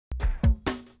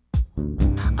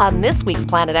On this week's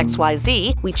Planet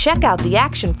XYZ, we check out the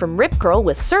action from Rip Curl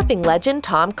with surfing legend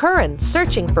Tom Curran,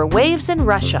 searching for waves in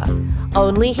Russia.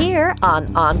 Only here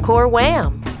on Encore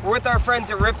Wham! We're with our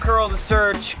friends at Rip Curl The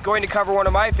Search, going to cover one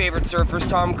of my favorite surfers,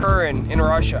 Tom Curran, in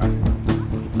Russia.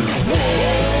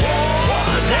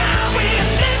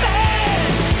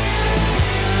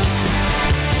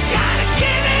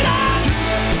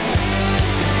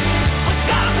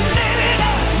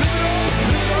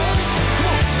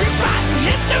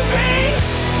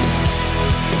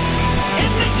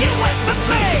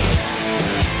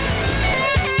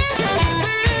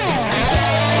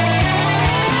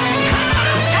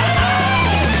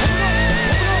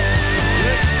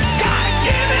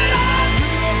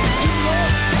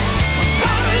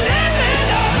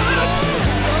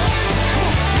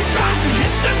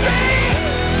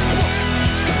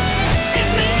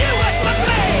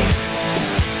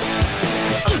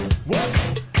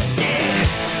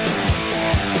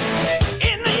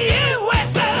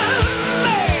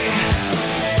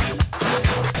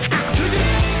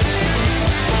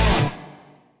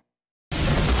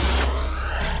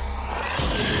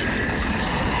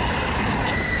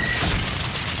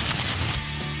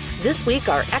 This week,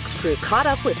 our X-Crew caught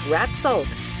up with Rat Salt,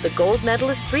 the gold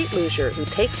medalist street luger who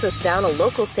takes us down a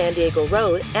local San Diego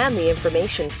road and the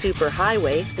information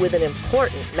superhighway with an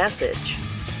important message.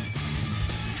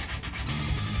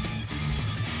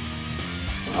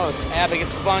 Oh, it's epic,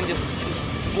 it's fun, just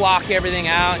block everything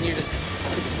out and it's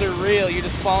surreal, you're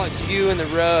just following, it's you and the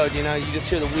road, you know, you just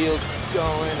hear the wheels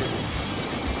going and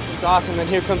it's awesome. Then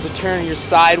here comes a turn and you're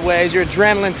sideways, your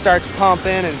adrenaline starts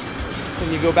pumping and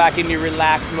you go back into your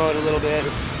relaxed mode a little bit.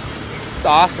 It's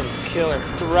awesome, it's killer,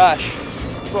 it's a rush.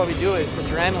 That's why we do it, it's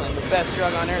adrenaline, the best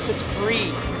drug on earth, it's free.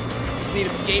 You just need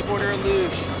a skateboard or a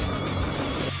luge.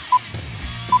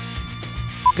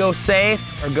 Go safe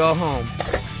or go home.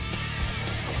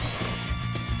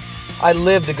 I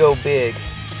live to go big.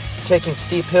 Taking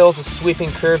steep hills and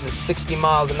sweeping curves at 60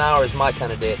 miles an hour is my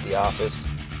kind of day at the office.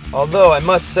 Although I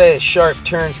must say sharp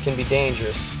turns can be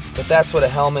dangerous, but that's what a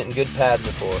helmet and good pads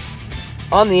are for.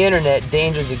 On the internet,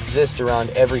 dangers exist around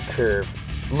every curve.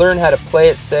 Learn how to play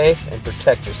it safe and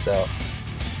protect yourself.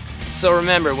 So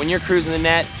remember, when you're cruising the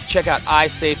net, check out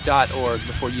iSafe.org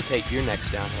before you take your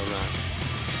next downhill run.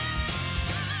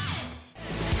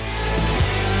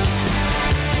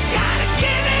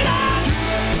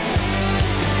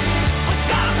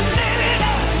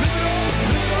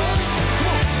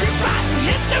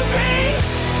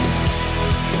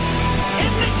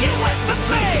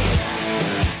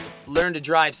 Learn to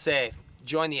drive safe.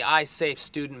 Join the iSafe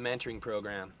student mentoring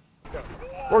program.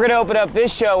 We're going to open up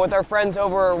this show with our friends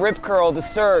over at Rip Curl The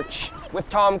Search with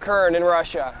Tom Curran in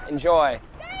Russia. Enjoy.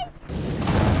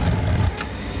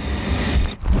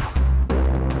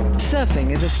 Surfing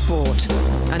is a sport,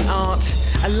 an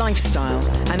art, a lifestyle,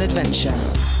 an adventure.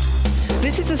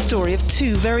 This is the story of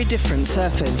two very different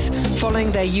surfers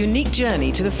following their unique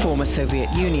journey to the former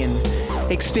Soviet Union,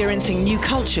 experiencing new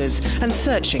cultures and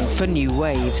searching for new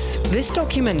waves. This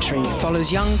documentary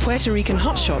follows young Puerto Rican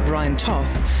hotshot Ryan Toth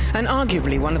and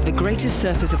arguably one of the greatest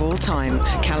surfers of all time,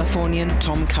 Californian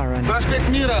Tom Curran.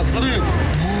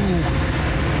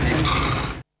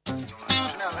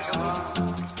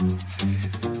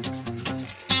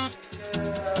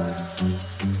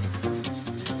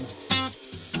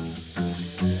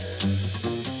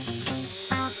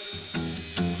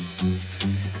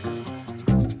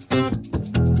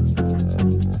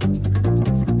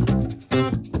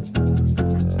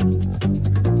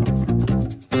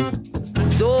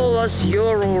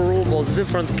 Euro rubles,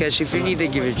 different cash if you need to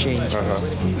give it change.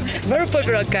 Very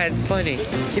popular, kind of funny,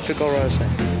 typical Russian.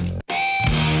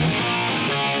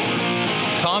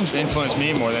 Tom's influenced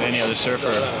me more than any other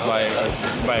surfer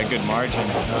by a good margin.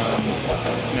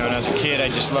 You know, and as a kid, I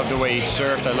just loved the way he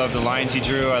surfed. I loved the lines he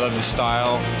drew. I loved his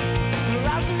style.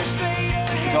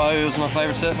 The guy who was my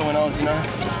favourite surfer when I was,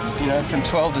 you know, from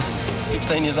 12 to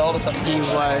 16 years old or something. He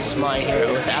was my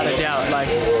hero, without a doubt. Like,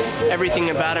 everything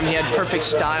about him, he had perfect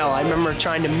style. I remember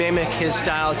trying to mimic his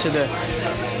style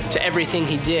to everything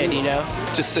he did, you know?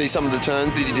 Just see some of the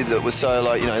turns that he did that was so,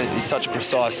 like, you know, he's such a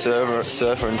precise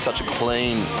surfer and such a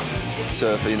clean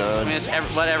surfer, you know. I mean, it's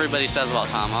what everybody says about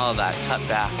Tom, all of that cut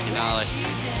back, you know, like,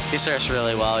 he surfs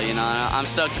really well, you know. I'm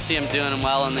stoked to see him doing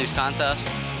well in these contests.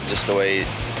 Just the way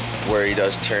where he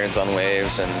does turns on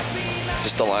waves and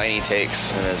just the line he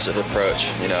takes and his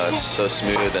approach, you know, it's so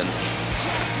smooth and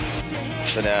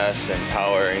finesse and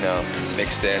power, you know,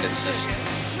 mixed in. It's just,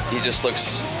 he just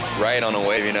looks right on a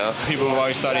wave, you know. People have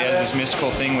always thought he has this mystical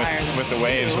thing with the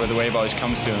waves, where the wave always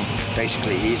comes to him.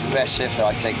 Basically, he's the best surfer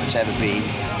I think that's ever been.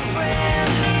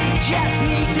 just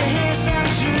need to hear some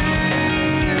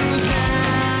truth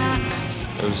now.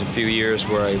 There was a few years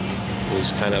where I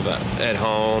was kind of at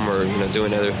home or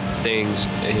doing other things.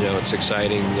 It's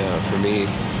exciting for me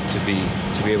to be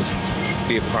able to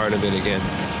be a part of it again.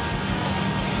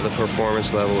 The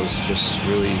performance level has just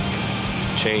really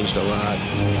changed a lot.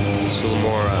 It's a little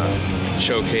more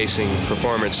showcasing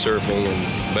performance surfing,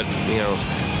 but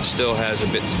still has a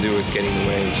bit to do with getting the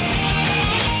waves.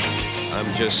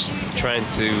 I'm just trying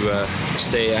to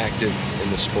stay active in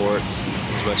the sport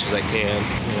as much as I can.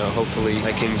 Hopefully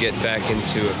I can get back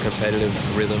into a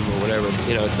competitive rhythm or whatever.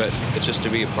 But it's just to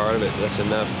be a part of it. That's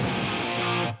enough.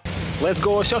 Let's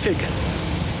go surfing.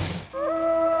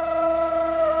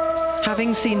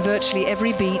 Having seen virtually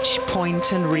every beach,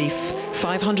 point and reef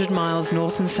 500 miles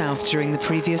north and south during the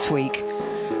previous week,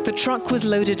 the truck was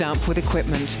loaded up with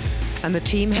equipment and the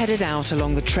team headed out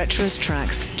along the treacherous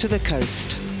tracks to the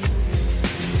coast.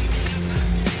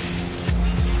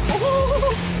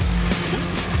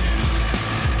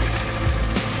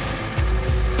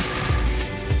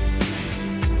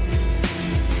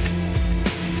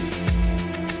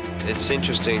 It's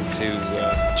interesting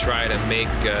to try to make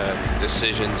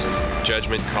decisions and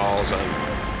judgment calls on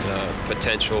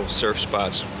potential surf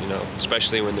spots,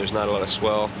 especially when there's not a lot of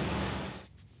swell.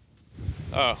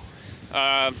 Oh,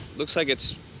 looks like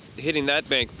it's hitting that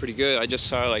bank pretty good. I just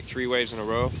saw like 3 waves in a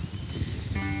row.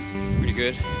 Pretty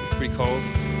good, pretty cold.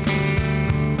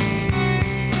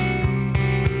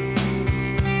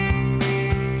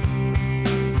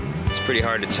 It's pretty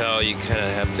hard to tell. You kind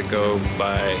of have to go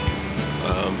by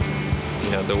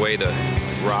the way the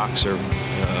rocks are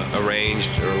arranged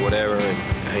or whatever,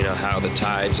 and how the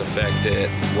tides affect it,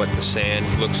 what the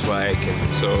sand looks like,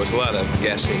 and so it's a lot of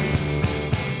guessing.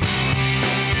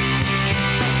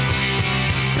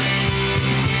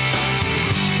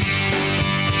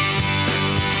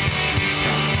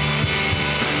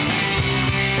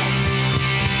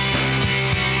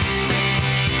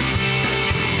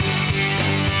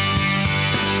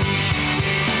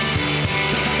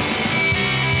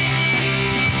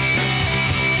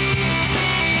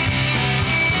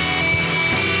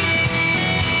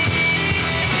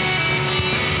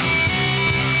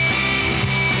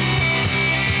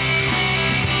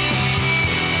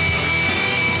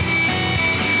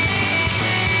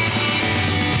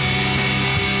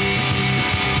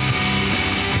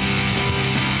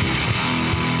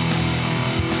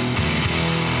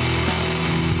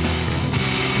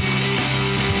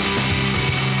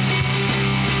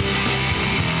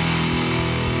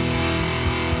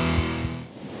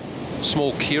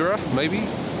 Small Kira, maybe.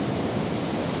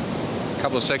 A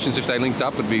couple of sections, if they linked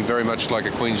up, would be very much like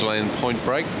a Queensland point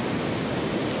break.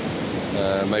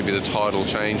 Maybe the tide will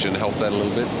change and help that a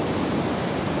little bit.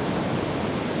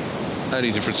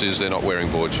 Only difference is they're not wearing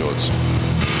board shorts.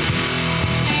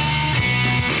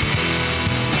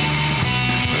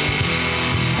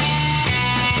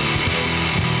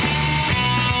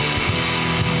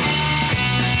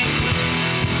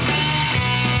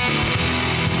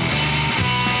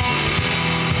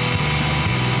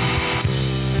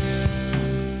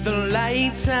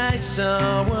 Lights I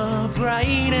saw were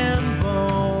bright and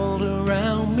bold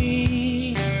around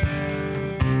me.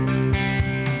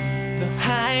 The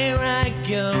higher I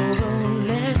go, the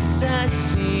less I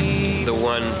see. The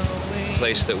one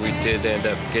place that we did end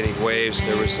up getting waves,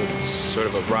 there was a sort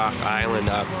of a rock island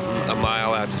up a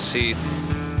mile out to sea.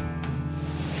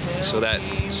 So that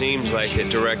seems like it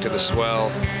directed the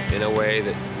swell in a way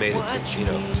that made it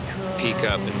to, peak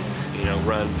up and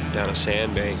run down a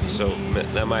sandbank, so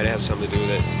that might have something to do with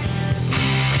it.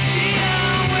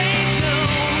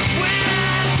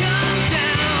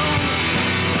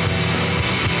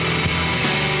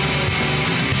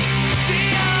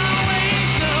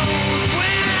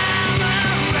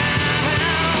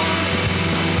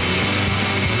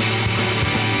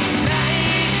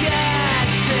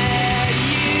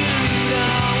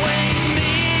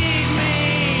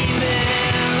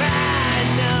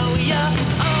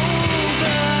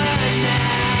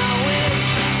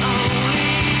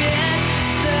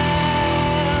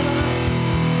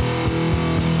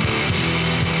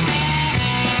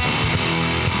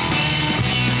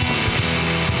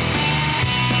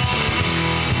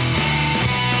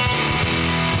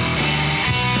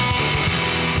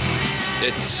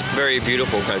 It's a very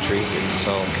beautiful country. It's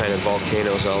all kind of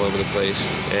volcanoes all over the place,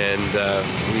 and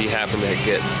we happen to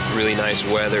get really nice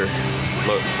weather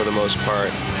for the most part,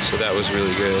 so that was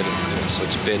really good. So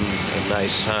it's been a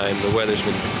nice time. The weather's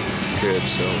been good,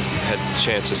 so had a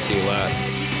chance to see a lot.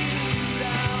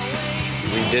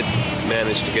 we did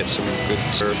manage to get some good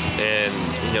surf, and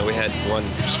you know, we had one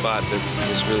spot that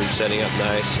was really setting up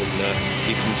nice, and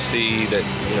you can see that,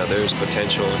 you know, there's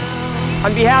potential.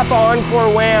 On behalf of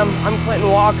Encore Wham, I'm Clinton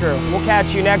Walker. We'll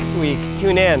catch you next week.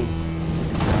 Tune in.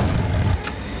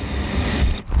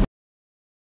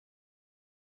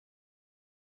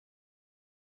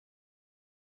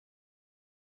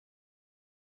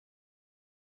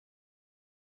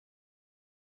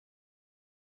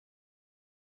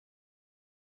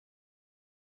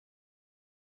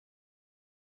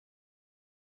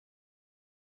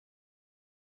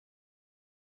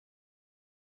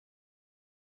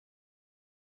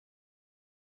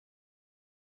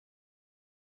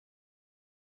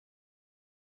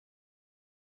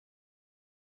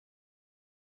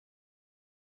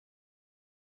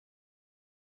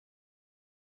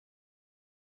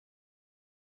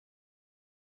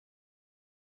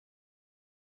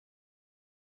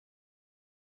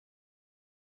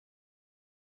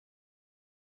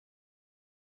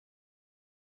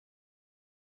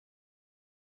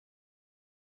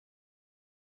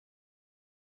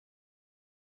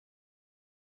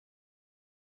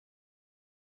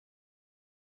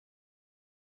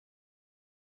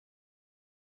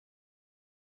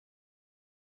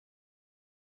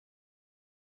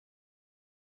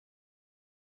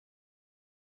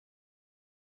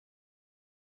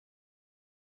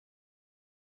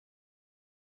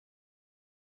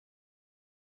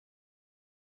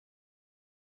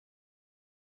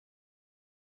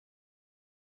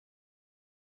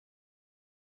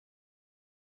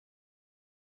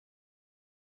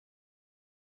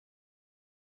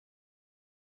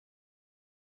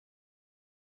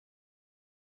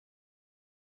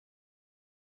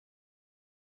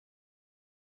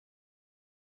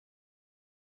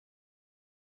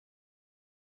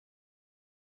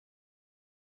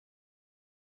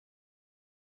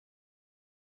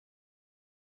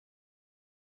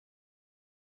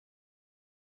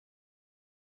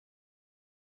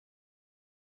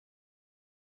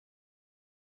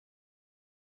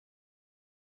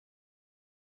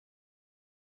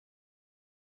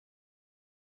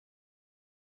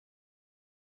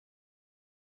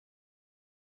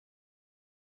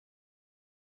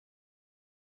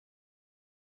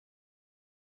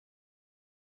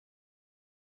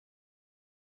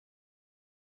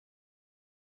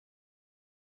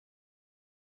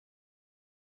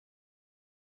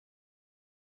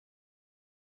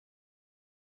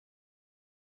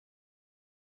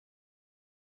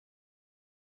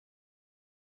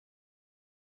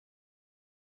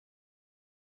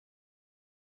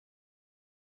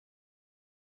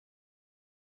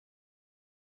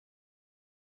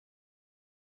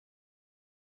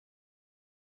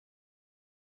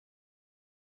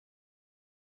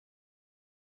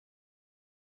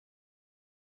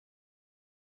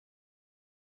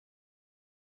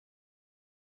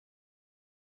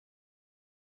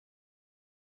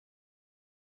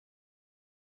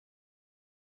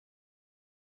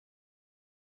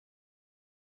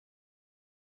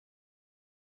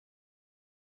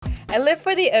 I live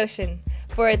for the ocean,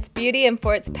 for its beauty and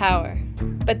for its power.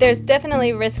 But there's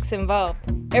definitely risks involved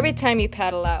every time you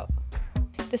paddle out.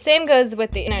 The same goes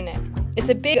with the internet. It's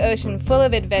a big ocean full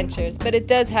of adventures, but it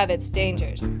does have its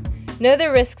dangers. Know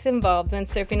the risks involved when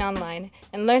surfing online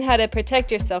and learn how to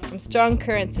protect yourself from strong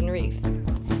currents and reefs.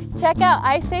 Check out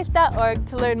iSafe.org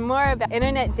to learn more about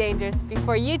internet dangers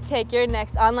before you take your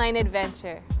next online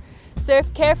adventure.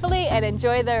 Surf carefully and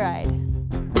enjoy the ride.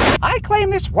 I claim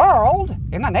this world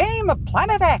in the name of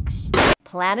Planet X.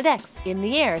 Planet X in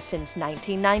the air since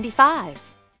 1995.